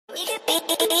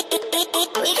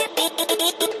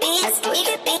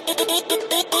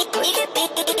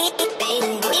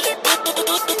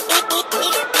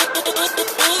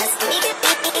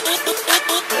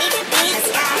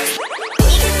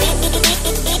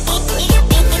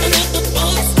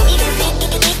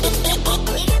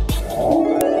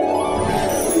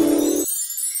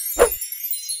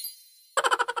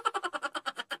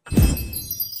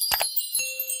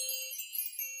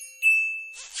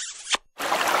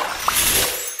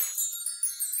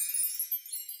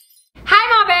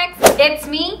It's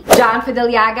me,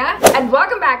 Fedellaga, and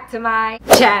welcome back to my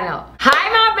channel. Hi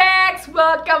mga Beks!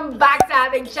 Welcome back sa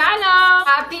ating channel!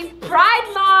 Happy Pride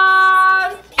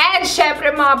Month! And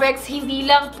syempre mga Beks, hindi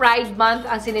lang Pride Month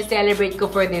ang sineselebrate ko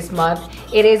for this month.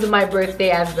 It is my birthday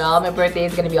as well. My birthday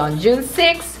is gonna be on June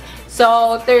 6.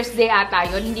 So, Thursday ata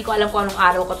yun. Hindi ko alam kung anong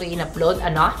araw ko ito in-upload,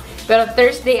 ano? Pero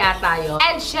Thursday ata yun.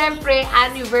 And syempre,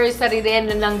 anniversary din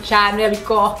ng channel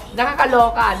ko.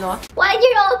 Nakakaloka, ano?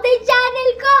 1-year-old na channel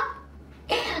ko!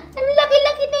 Ang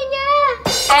laki-laki na niya!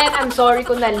 And I'm sorry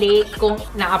kung na-late kung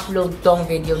na-upload tong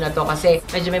video na to kasi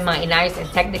medyo may mga inayos and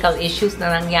technical issues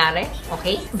na nangyari.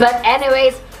 Okay? But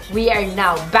anyways, we are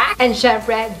now back. And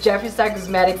syempre, Jeffree Star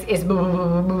Cosmetics is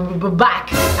back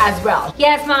as well.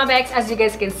 Yes, mga Beks, as you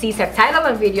guys can see sa title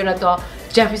ng video na to,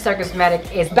 Jeffree Star Cosmetics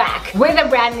is back with a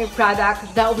brand new product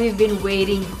that we've been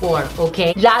waiting for,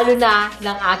 okay? Lalo na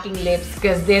ng aking lips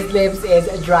because this lips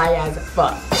is dry as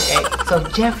fuck, okay? So,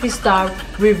 Jeffree Star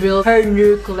revealed her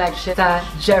new collection sa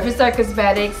Jeffree Star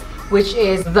Cosmetics, which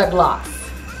is the gloss.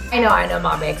 I know,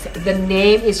 mga Beks. The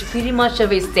name is pretty much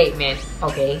of a statement,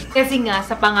 okay? Kasi nga,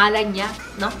 sa pangalan niya,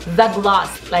 no? The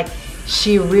gloss. Like,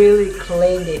 she really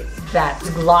claimed it that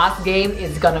the gloss game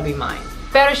is gonna be mine.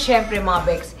 Pero syempre, mga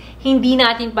Beks, hindi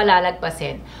natin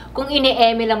palalagpasin kung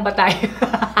ine-eme lang ba tayo.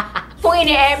 Kung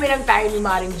ine-eme lang tayo ni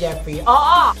Maring Jeffree.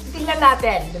 Oo! Tingnan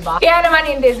natin, diba? Kaya naman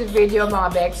in this video,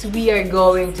 mga Beks, we are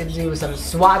going to do some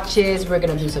swatches, we're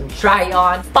gonna do some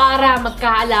try-on para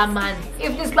magkaalaman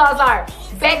if these gloss are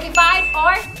beckyfied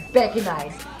or beckyfied.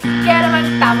 Kaya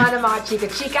naman, tama na mga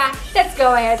chika-chika. Let's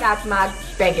go ahead at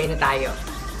mag-begay na tayo.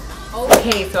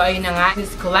 Okay, so ayun na nga. In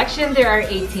this collection, there are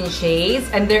 18 shades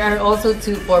and there are also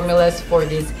 2 formulas for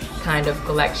this kind of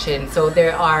collection. So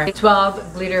there are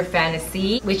 12 Glitter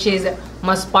Fantasy, which is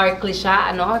mas sparkly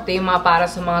siya, ano? Ito yung mga para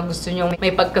sa mga gusto nyo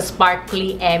may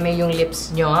pagka-sparkly eme yung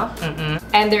lips nyo.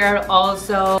 And there are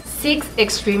also 6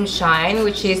 Extreme Shine,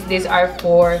 which is, these are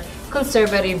for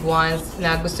conservative ones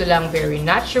na gusto lang very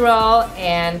natural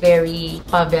and very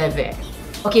pabebe.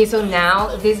 Okay, so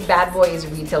now this bad boy is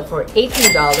retail for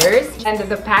 $18 and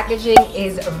the packaging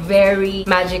is very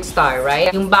Magic Star, right?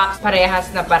 Yung box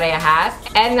parehas na parehas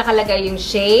and nakalagay yung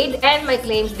shade and may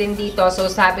claims din dito. So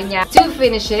sabi niya, 2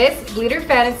 finishes, Glitter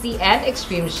Fantasy and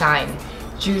Extreme Shine.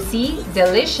 Juicy,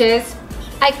 delicious,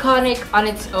 iconic on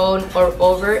its own or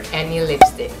over any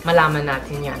lipstick. Malaman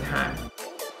natin yan, ha?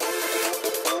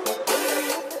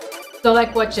 So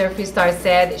like what Jeffree Star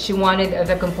said, she wanted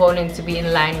the component to be in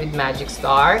line with Magic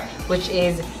Star, which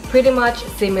is pretty much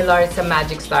similar sa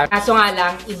Magic Star. Kaso nga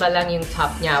lang, iba lang yung top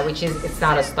niya, which is, it's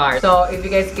not a star. So if you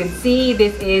guys can see,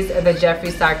 this is the Jeffree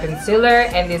Star Concealer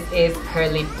and this is her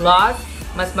lip gloss.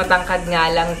 Mas matangkad nga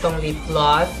lang tong lip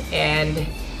gloss and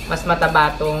mas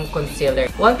mataba tong concealer.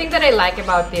 One thing that I like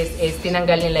about this is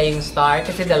tinanggal nila yung star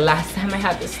kasi the last time I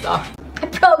had the star, I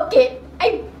broke it!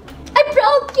 I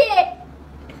broke it!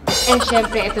 And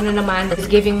syempre, ito na naman is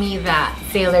giving me that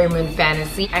Sailor Moon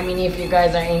fantasy. I mean, if you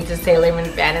guys are into Sailor Moon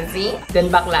fantasy, then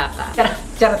bakla ka.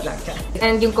 Charot lang, charot.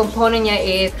 And yung component niya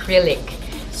is acrylic.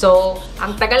 So,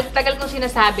 ang tagal-tagal kong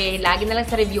sinasabi, lagi na lang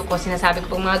sa review ko, sinasabi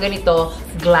ko pang mga ganito,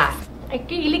 glass.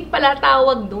 Acrylic pala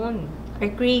tawag dun.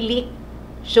 Acrylic.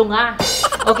 Siyo nga.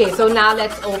 Okay, so now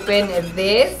let's open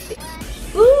this.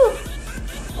 Woo!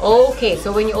 Okay,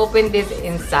 so when you open this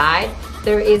inside,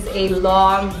 there is a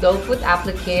long doe foot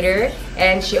applicator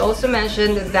and she also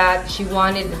mentioned that she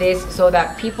wanted this so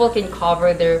that people can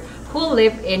cover their whole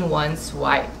lip in one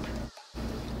swipe.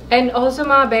 And also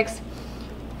mga Beks,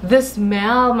 the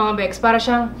smell mga Beks, para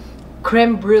siyang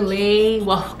creme brulee.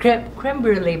 Wow, creme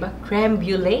brulee ba? Creme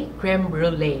brulee? Creme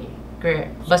brulee.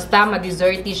 Basta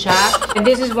ma-desserty siya. And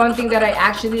this is one thing that I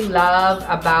actually love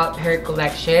about her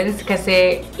collections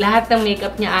kasi lahat ng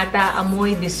makeup niya ata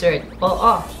amoy dessert.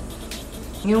 Oo.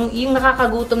 Yung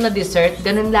nakakagutom na dessert,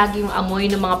 ganun lagi yung amoy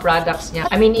ng mga products niya.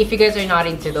 I mean, if you guys are not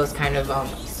into those kind of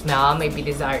smell, maybe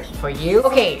these are for you.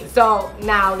 Okay, so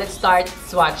now let's start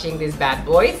swatching these bad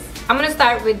boys. I'm gonna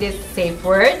start with this safe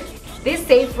word. This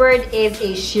safe word is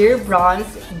a sheer bronze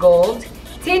gold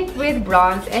tint with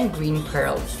bronze and green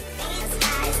pearls.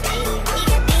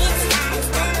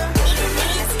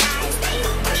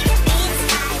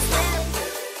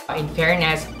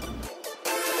 fairness,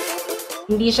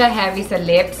 hindi siya heavy sa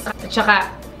lips. At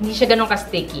saka, hindi siya ganun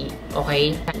ka-sticky.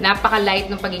 Okay? Napaka-light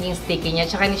ng pagiging sticky niya.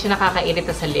 At saka, hindi siya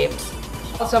nakakairita sa lips.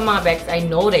 Also, mga Beks, I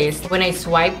noticed when I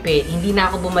swipe it, hindi na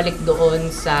ako bumalik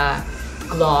doon sa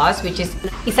gloss, which is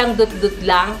isang dut-dut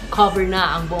lang, cover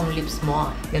na ang buong lips mo.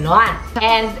 Ganon.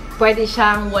 And pwede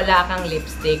siyang wala kang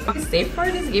lipstick. Safe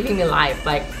Word is giving me life.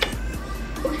 Like,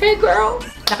 okay, girl.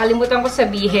 Nakalimutan ko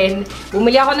sabihin,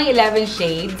 bumili ako ng 11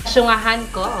 shades. Syungahan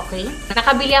ko, okay?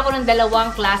 Nakabili ako ng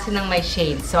 2 klase ng my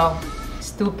shades. So,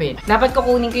 stupid. Dapat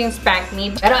kukunin ko yung Spank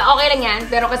Me. Pero okay lang yan.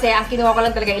 Pero kasi ang kinuha ko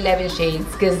lang talaga 11 shades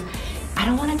because I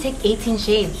don't want to take 18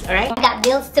 shades, alright? I got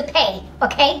bills to pay,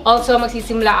 okay? Also,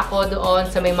 magsisimula ako doon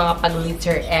sa may mga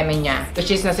pag-glitter eme niya,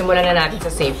 which is nasimulan na natin sa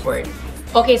Safe Word.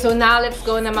 Okay, so now let's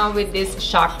go naman with this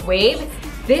Shockwave.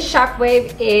 This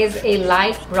Shockwave is a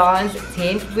light bronze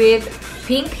tint with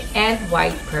pink and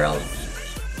white pearls.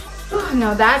 Oh,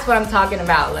 now that's what I'm talking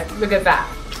about. Like, look at that.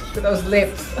 Look at those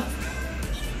lips.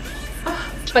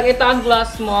 Pag ito ang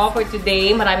gloss mo for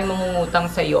today, maraming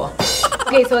mamumutang sa'yo.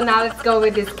 Okay, so now let's go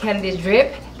with this Candy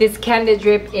Drip. This Candy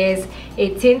Drip is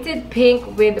a tinted pink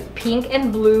with pink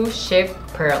and blue shift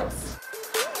pearls.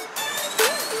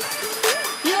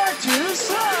 You're too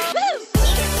slow.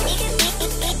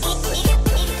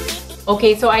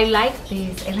 Okay, so I like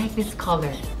this. I like this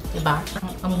color. Diba?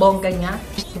 Ang bongga niya.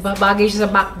 Diba? Bagay siya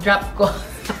sa backdrop ko.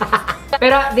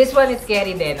 Pero this one is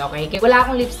carry din, okay? Wala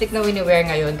akong lipstick na wini-wear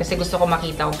ngayon kasi gusto ko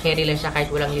makita kung carry lang siya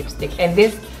kahit walang lipstick. And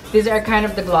these are kind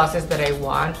of the glosses that I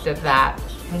want, that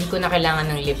hindi ko na kailangan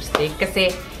ng lipstick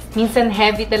kasi minsan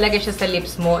heavy talaga siya sa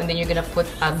lips mo and then you're gonna put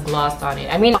a gloss on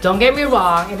it. I mean, don't get me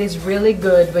wrong, it is really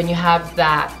good when you have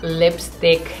that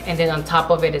lipstick and then on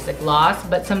top of it is a gloss.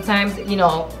 But sometimes, you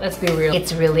know, let's be real,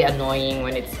 it's really annoying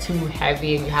when it's too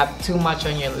heavy and you have too much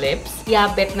on your lips.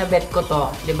 Yeah, bet na bet ko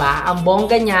to, diba? Ang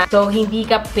bongga niya, so hindi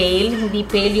ka pale, hindi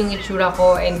pale yung itsura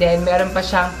ko and then meron pa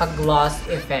siyang pag-gloss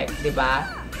effect, diba?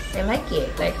 I like it.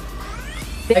 Like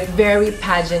very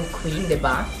pageant queen,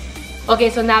 diba?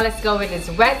 Okay, so now let's go with this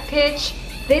Wet Pitch.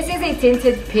 This is a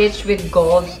tinted pitch with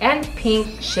gold and pink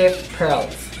shift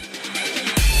pearls.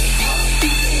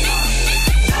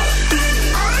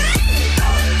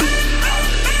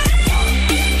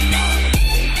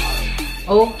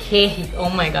 Okay,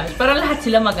 oh my gosh, parang lahat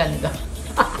sila maganda.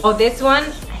 Oh, this one,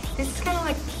 this is kind of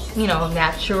like, you know,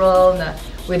 natural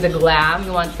with the glam.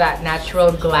 You want that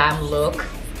natural glam look.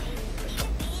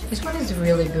 This one is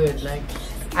really good. Like,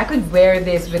 I could wear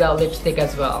this without lipstick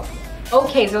as well.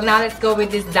 Okay, so now let's go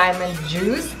with this Diamond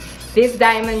Juice. This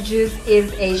Diamond Juice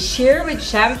is a sheer with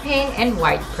champagne and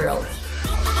white pearls.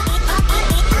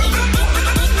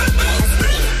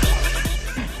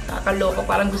 Kakaloko,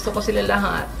 parang gusto ko sila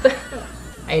lahat.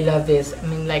 I love this. I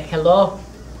mean, like, hello.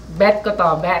 Bet ko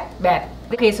to, bet.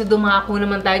 Okay, so dumako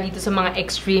naman tayo dito sa mga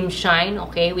extreme shine,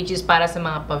 okay? Which is para sa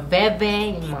mga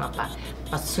pa-bebe, yung mga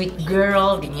pa-sweet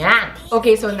girl, ganyan.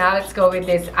 Okay, so now let's go with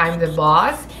this I'm the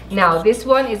Boss. Now, this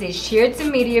one is a sheer to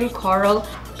medium coral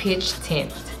peach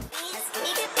tint.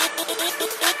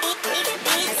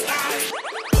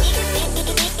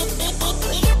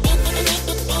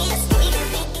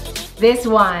 This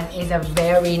one is a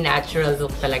very natural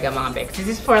look talaga, mga Beks.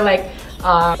 This is for like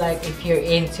if you're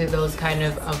into those kind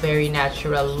of a very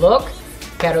natural look,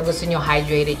 pero gusto nyo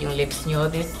hydrated yung lips nyo,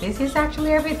 this is actually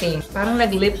everything. Parang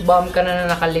nag-lip balm ka na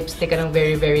naka-lipstick ka ng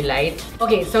very, very light.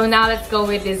 Okay, so now let's go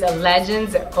with this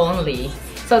Legends Only.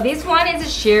 So this one is a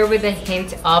sheer with a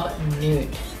hint of nude.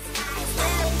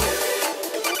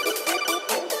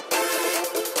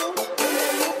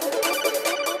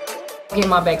 Okay,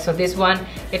 mga Beks, so this one,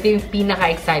 ito yung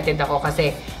pinaka-excited ako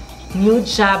kasi nude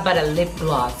siya but a lip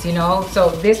gloss, you know?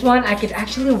 So this one, I could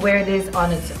actually wear this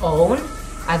on its own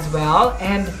as well.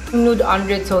 And nude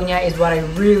undertone niya is what I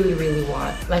really, really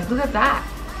want. Like, look at that.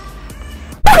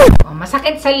 Oh,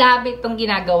 masakit sa labi itong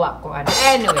ginagawa ko.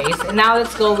 Anyways, now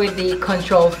let's go with the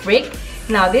Control Freak.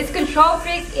 Now, this Control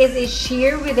Freak is a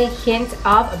sheer with a hint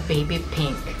of a baby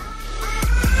pink.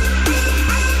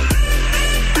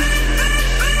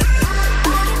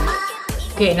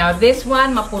 Okay, now this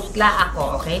one, maputla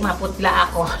ako, okay? Maputla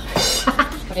ako.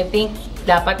 I think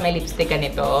dapat may lipstick ka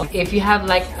nito. If you have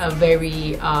like a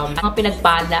very, mga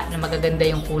pinagpala na magaganda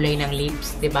yung kulay ng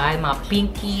lips, diba? Mga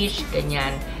pinkish,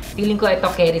 ganyan. Feeling ko ito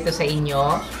carry to sa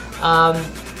inyo.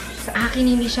 Sa akin,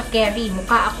 hindi siya carry.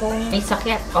 Mukha akong may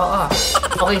sakit. Oo.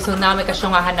 Okay, so now may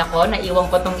kasyungahan ako.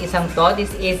 Naiwan ko tong isang to. This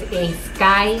is a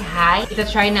Sky High.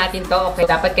 Ita-try natin to. Okay,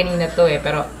 dapat kanina to eh,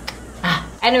 pero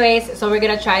anyways, so we're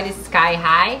gonna try this Sky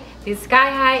High. This Sky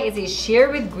High is a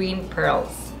sheer with green pearls.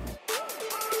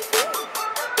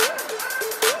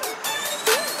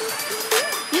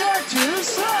 You're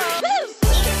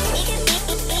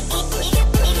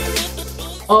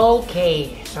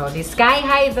Okay, so the sky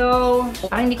high though.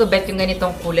 Parang hindi ko bet yung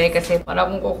ganitong kulay kasi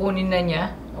parang kung kukunin na niya.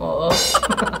 Oo.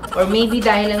 Or maybe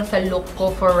dahil lang sa look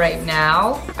ko for right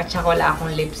now. At saka wala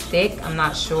akong lipstick. I'm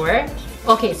not sure.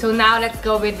 Okay, so now let's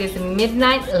go with this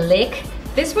Midnight Lick.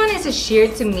 This one is a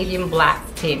sheer to medium black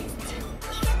tint.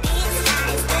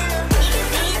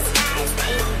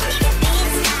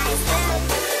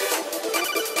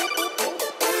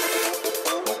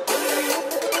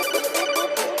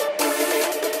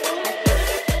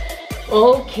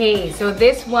 Okay, so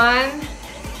this one,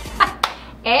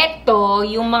 eto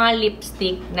yung mga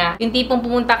lipstick na yung tipong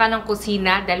pumunta ka ng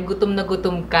kusina dahil gutom na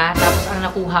gutom ka, tapos ang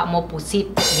nakuha mo pusit.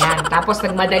 Yan, tapos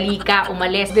nagmadali ka,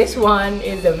 umalis. This one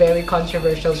is a very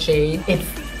controversial shade. It's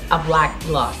a black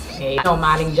gloss. Okay? No,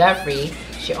 maring Jeffree,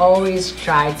 she always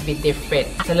tries to be different.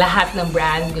 Sa lahat ng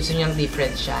brand, gusto niyang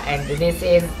different siya. And this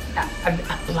is a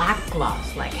black gloss.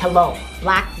 Like, hello,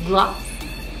 black gloss?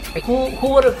 Who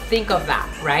would have think of that,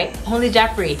 right? Only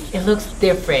Jeffree. It looks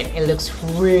different. It looks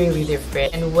really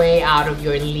different and way out of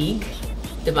your league,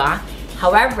 diba?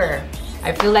 However,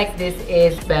 I feel like this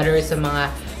is better sa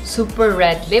mga super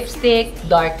red lipstick,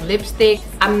 dark lipstick.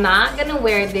 I'm not gonna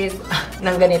wear this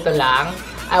ng ganito lang.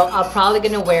 I'll probably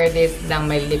gonna wear this ng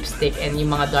my lipstick and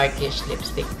yung mga darkish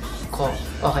lipstick ko.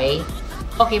 Okay?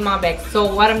 Okay, mga Beks. So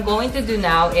what I'm going to do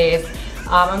now is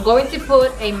I'm going to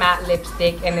put a matte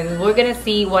lipstick and then we're gonna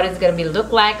see what it's gonna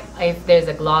look like if there's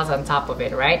a gloss on top of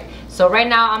it, right? So right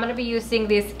now, I'm gonna be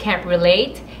using this Can't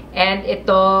Relate and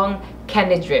itong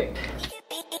Candy Drip.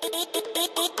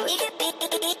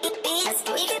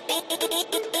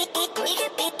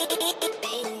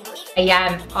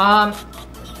 Ayan,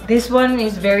 this one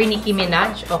is very Nicki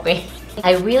Minaj, okay?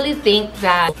 I really think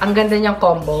that ang ganda niyang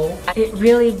combo. It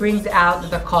really brings out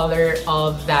the color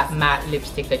of that matte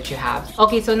lipstick that you have.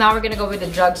 Okay, so now we're gonna go with the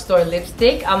drugstore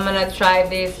lipstick. I'm gonna try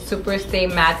this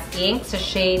Superstay Matte Ink sa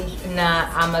shade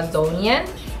na Amazonian.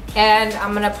 And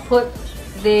I'm gonna put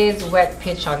this Wet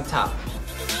Pitch on top.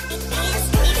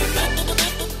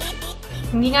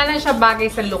 Hindi nga lang siya bagay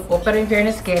sa look ko, pero in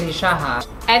fairness, scary siya ha.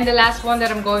 And the last one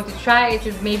that I'm going to try is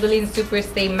this Maybelline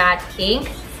Superstay Matte Ink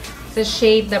sa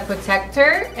shade na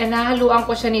Protector, and nahaluan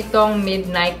ko siya nitong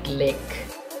Midnight Lick.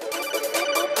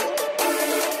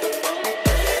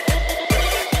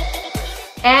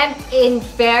 And in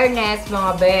fairness,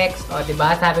 mga Beks, o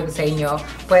diba, sabi ko sa inyo,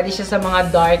 pwede siya sa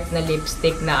mga dark na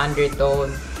lipstick na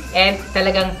undertone. And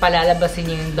talagang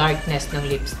palalabasin niyo yung darkness ng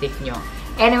lipstick nyo.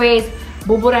 Anyways,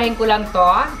 buburahin ko lang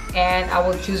to, and I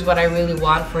will choose what I really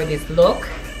want for this look,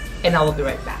 and I will be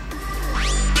right back.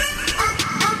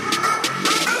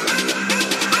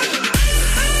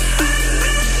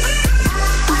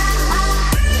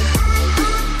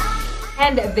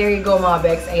 And there you go, mga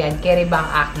Beks. Ayan, carry ba ang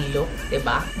aking look,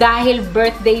 diba? Dahil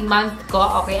birthday month ko,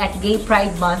 okay, at Gay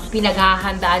Pride month,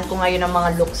 pinaghahandaan ko ngayon ang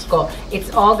mga looks ko.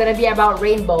 It's all gonna be about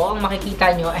rainbow, ang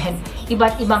makikita nyo, and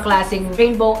iba't ibang klaseng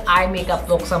rainbow eye makeup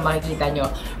looks ang makikita nyo.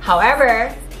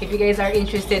 However, if you guys are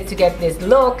interested to get this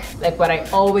look, like what I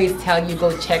always tell you,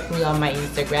 go check me on my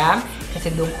Instagram.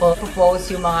 Kasi doon ko propose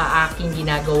yung mga aking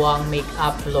ginagawang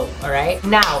makeup look, alright?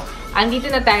 Now,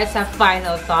 andito na tayo sa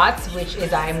final thoughts, which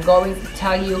is I'm going to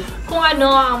tell you kung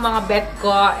ano ang mga bet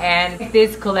ko and if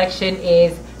this collection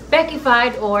is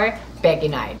beckyfied or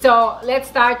beckynied. So,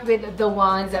 let's start with the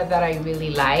ones that I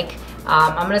really like.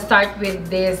 I'm gonna start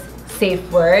with this safe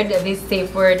word. This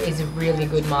safe word is really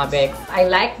good, mga Beks.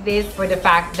 I like this for the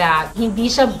fact that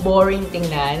hindi siya boring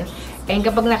tingnan. And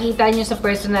kapag nakita nyo sa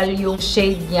personal yung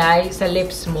shade niya sa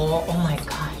lips mo, oh my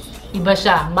God. Iba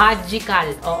siya.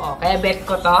 Magical. Oo. Kaya bet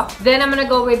ko to. Then, I'm gonna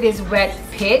go with this Wet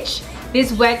Pitch.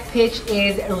 This Wet Pitch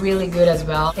is really good as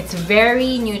well. It's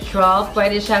very neutral.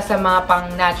 Pwede siya sa mga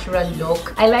pang-natural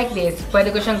look. I like this.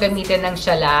 Pwede ko siyang gamitin ng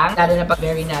siya lang. Lalo na pag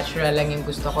very natural lang yung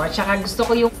gusto ko. At saka gusto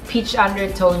ko yung peach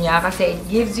undertone niya kasi it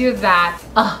gives you that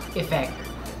effect.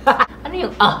 Ano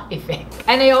yung effect?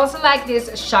 And I also like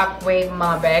this Shockwave,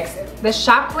 mga Beks. The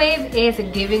Shockwave is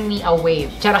giving me a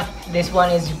wave. Charot! This one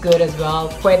is good as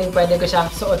well. Pwede ko siyang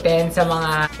suotin sa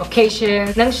mga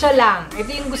occasions. Nang siya lang. Ito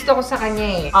yung gusto ko sa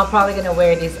kanya eh. I'm probably gonna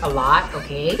wear this a lot,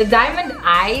 okay? The Diamond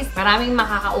Eyes, maraming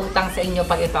makakautang sa inyo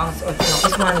pag ito ang suot nyo.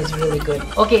 This one is really good.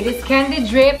 Okay, this Candy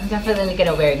Drip, I'm definitely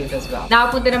gonna wear this as well. Now,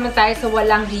 punta naman tayo sa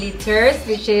walang glitters,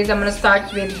 which is, I'm gonna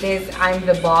start with this I'm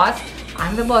the Boss.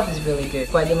 I'm the Boss is really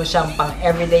good. Pwede mo siyang pang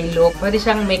everyday look. Pwede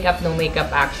siyang makeup, no makeup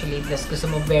actually. Plus gusto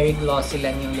mo very glossy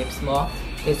lang yung lips mo.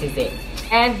 This is it.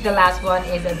 And the last one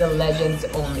is the Legends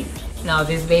Only. Now,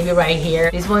 this baby right here,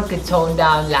 this one could tone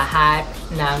down lahat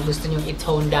na gusto nyo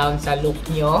i-tone down sa look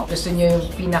nyo. Gusto nyo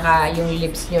yung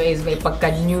lips nyo is may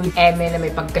pagka-nude eme na may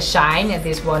pagka-shine. And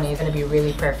this one is gonna be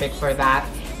really perfect for that.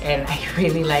 And I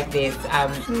really like this.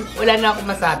 Wala na akong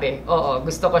masabi. Oo,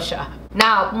 gusto ko siya.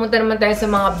 Now, pumunta naman tayo sa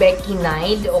mga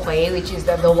beckyfied, okay? Which is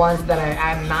the ones that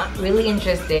I'm not really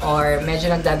interested or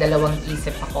medyo nagdadalawang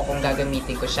isip ako kung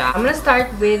gagamitin ko siya. I'm gonna start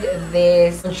with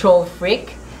this Control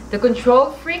Freak. The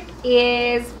Control Freak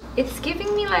is... It's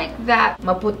giving me like that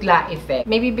maputla effect.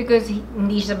 Maybe because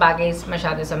hindi siya bagay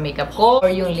masyado sa makeup ko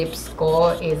or yung lips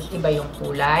ko is iba yung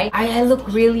kulay. I look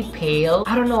really pale.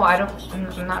 I don't know. I'm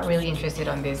not really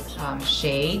interested on this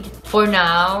shade. For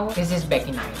now, this is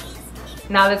beckyfied.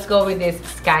 Now, let's go with this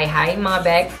Sky High, mga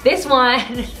Beks. This one,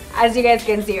 as you guys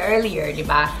can see earlier, di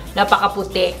ba?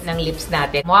 Napakaputi ng lips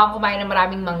natin. Mukhang kumain ng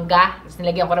maraming mangga. Tapos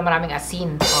nilagyan ko ng maraming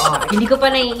asin. Hindi ko pa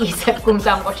naiisip kung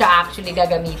saan ko siya actually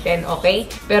gagamitin, okay?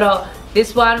 Pero,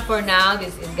 this one, for now,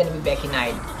 this is gonna be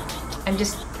beckyfied. I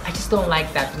just don't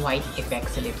like that white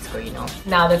effect sa lips ko, you know?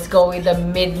 Now, let's go with the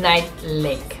Midnight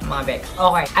Lick, mga Beks.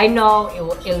 Okay, I know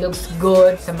it looks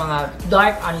good sa mga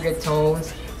dark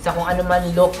undertones, sa kung ano man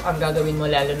look ang gagawin mo,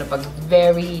 lalo na pag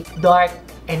very dark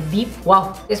and deep.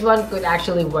 Wow! This one could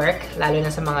actually work, lalo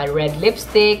na sa mga red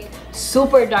lipstick,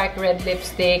 super dark red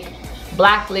lipstick,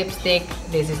 black lipstick.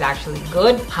 This is actually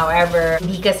good. However,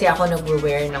 hindi kasi ako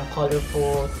nag-wear ng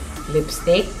colorful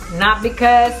lipstick. Not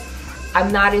because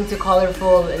I'm not into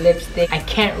colorful lipstick. I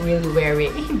can't really wear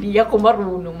it. Hindi ako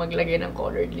marunong maglagay ng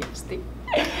colored lipstick.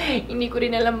 Hindi ko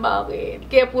rin alam bakit.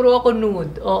 Kaya puro ako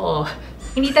nude. Oo.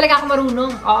 Hindi talaga ako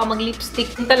marunong. Oo,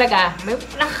 mag-lipstick. Talaga.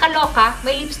 Nakakaloka.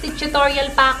 May lipstick tutorial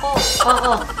pa ako.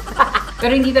 Oo.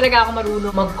 Pero hindi talaga ako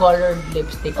marunong mag-colored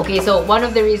lipstick. Okay, so one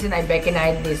of the reason I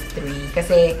beckyfied this 3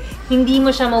 kasi hindi mo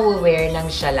siya mawe-wear ng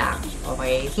siya lang.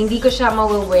 Okay? Hindi ko siya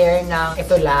mawe-wear ng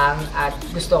ito lang at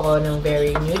gusto ko ng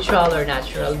very neutral or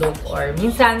natural look. Or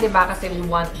minsan, di ba, kasi we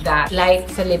want that light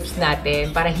sa lips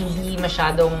natin para hindi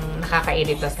masyadong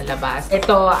nakakairita sa labas.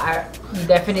 Ito, you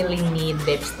definitely need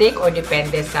lipstick or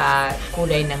depende sa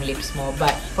kulay ng lips mo.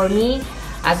 But for me,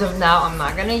 as of now, I'm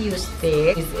not gonna use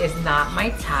this. This is not my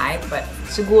type, but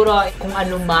siguro kung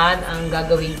ano man ang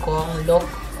gagawin kong look,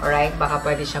 alright, baka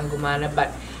pwede siyang gumana. But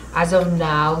as of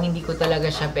now, hindi ko talaga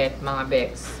siya bet, mga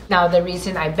Beks. Now, the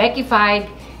reason I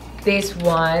beckyfied this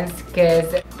ones,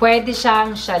 because pwede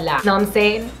siyang siya lang. Know what I'm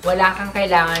saying? Wala kang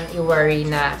kailangan i-worry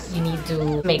na you need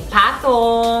to make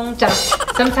patong.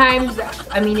 Sometimes,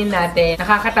 aminin natin,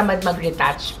 nakakatamad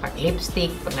mag-retouch pag lipstick,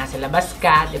 pag nasa labas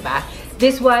ka, di ba?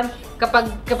 This one,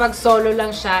 kapag solo lang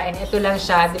siya and ito lang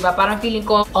siya, di ba? Parang feeling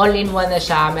ko all-in-one na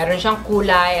siya. Meron siyang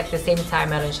kulay at the same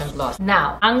time meron siyang gloss.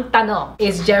 Now, ang tanong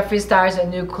is Jeffree Star's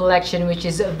new collection, which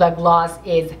is the gloss,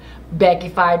 is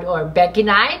beckyfied or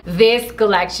beckyfied? This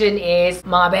collection is,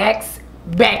 mga Beks,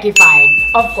 beckyfied.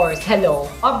 Of course, hello.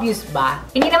 Obvious ba?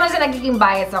 Hindi naman sa nagiging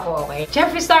bias ako, okay?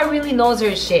 Jeffree Star really knows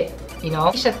her shit. You know?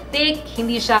 Hindi siya thick,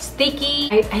 hindi siya sticky.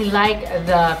 I like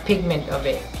the pigment of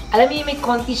it. Alam niyo, may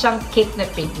konti siyang kick na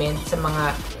pigment sa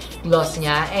mga gloss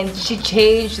niya. And she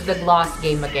changed the gloss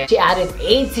game again. She added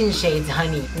 18 shades,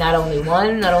 honey. Not only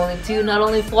 1, not only 2, not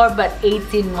only 4, but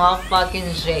 18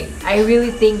 motherfucking shades. I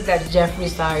really think that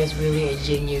Jeffree Star is really a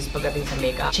genius pagdating sa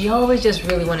makeup. She always just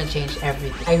really wanna change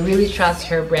everything. I really trust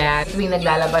her brand. Tuwing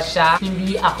naglalabas siya,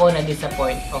 hindi ako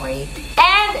na-disappoint, okay?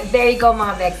 And there you go,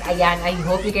 mga Beks. Ayan, I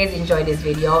hope you guys enjoyed this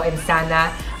video. And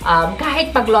sana, kahit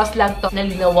pag-gloss lang to,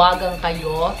 nalinawagan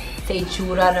kayo sa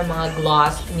itsura ng mga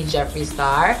gloss ni Jeffree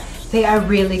Star. They are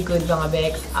really good, mga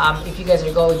Beks. If you guys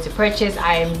are going to purchase,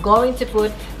 I am going to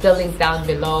put the link down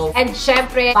below. And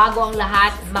syempre, bago ang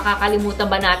lahat,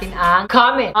 makakalimutan ba natin ang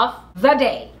comment of the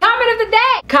day? Comment of the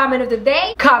day! Comment of the day!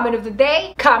 Comment of the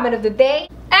day! Comment of the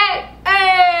day! Hey!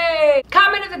 Hey!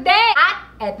 Comment of the day! At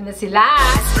eto na sila!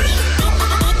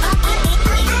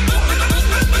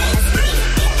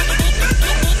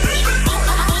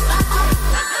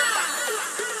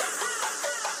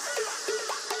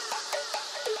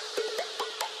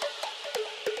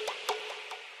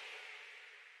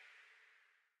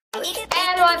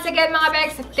 And once again, mga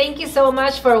Beks, thank you so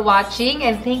much for watching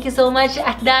and thank you so much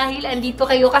at dahil andito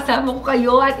kayo, kasama ko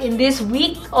kayo at in this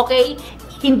week, okay,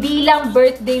 hindi lang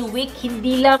birthday week,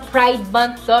 hindi lang Pride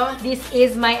Month to, this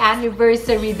is my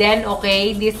anniversary then,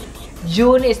 okay? This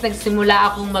June is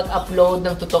nagsimula akong mag-upload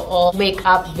ng totoo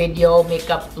makeup video,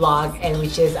 makeup vlog, and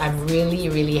which is, I'm really,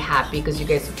 really happy because you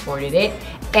guys supported it.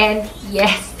 And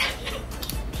yes,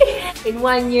 in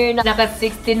 1 year, naka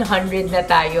 1,600 na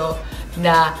tayo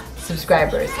na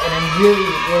subscribers. And I'm really,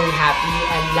 really happy.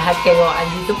 And lahat kayo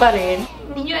andito pa rin.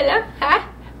 Hindi nyo alam, ha?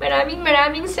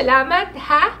 Maraming salamat,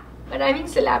 ha? Maraming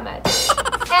salamat.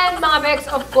 And mga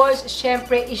Beks, of course,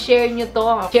 syempre, i-share nyo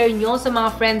to. Share nyo sa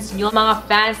mga friends nyo, mga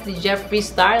fans ni Jeffree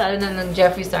Star, lalo na ng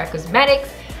Jeffree Star Cosmetics.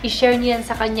 i-share niyo yan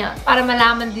sa kanya para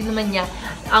malaman din naman niya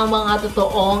ang mga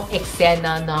totoong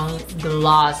eksena ng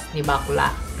gloss ni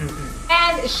bakla.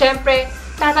 And, syempre,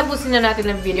 tatapusin na natin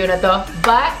ang video na to.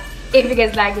 But, if you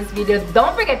guys like this video,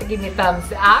 don't forget to give me a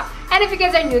thumbs up. And if you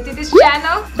guys are new to this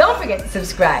channel, don't forget to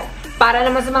subscribe. Para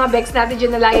naman sa mga Beks natin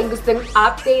dyan na laging gustong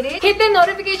updated, hit the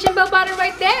notification bell button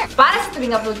right there. Para sa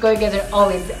tuwing upload ko, you guys are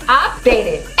always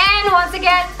updated. And once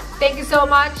again, thank you so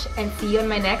much and see you in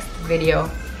my next video.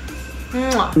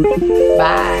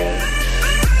 Bye!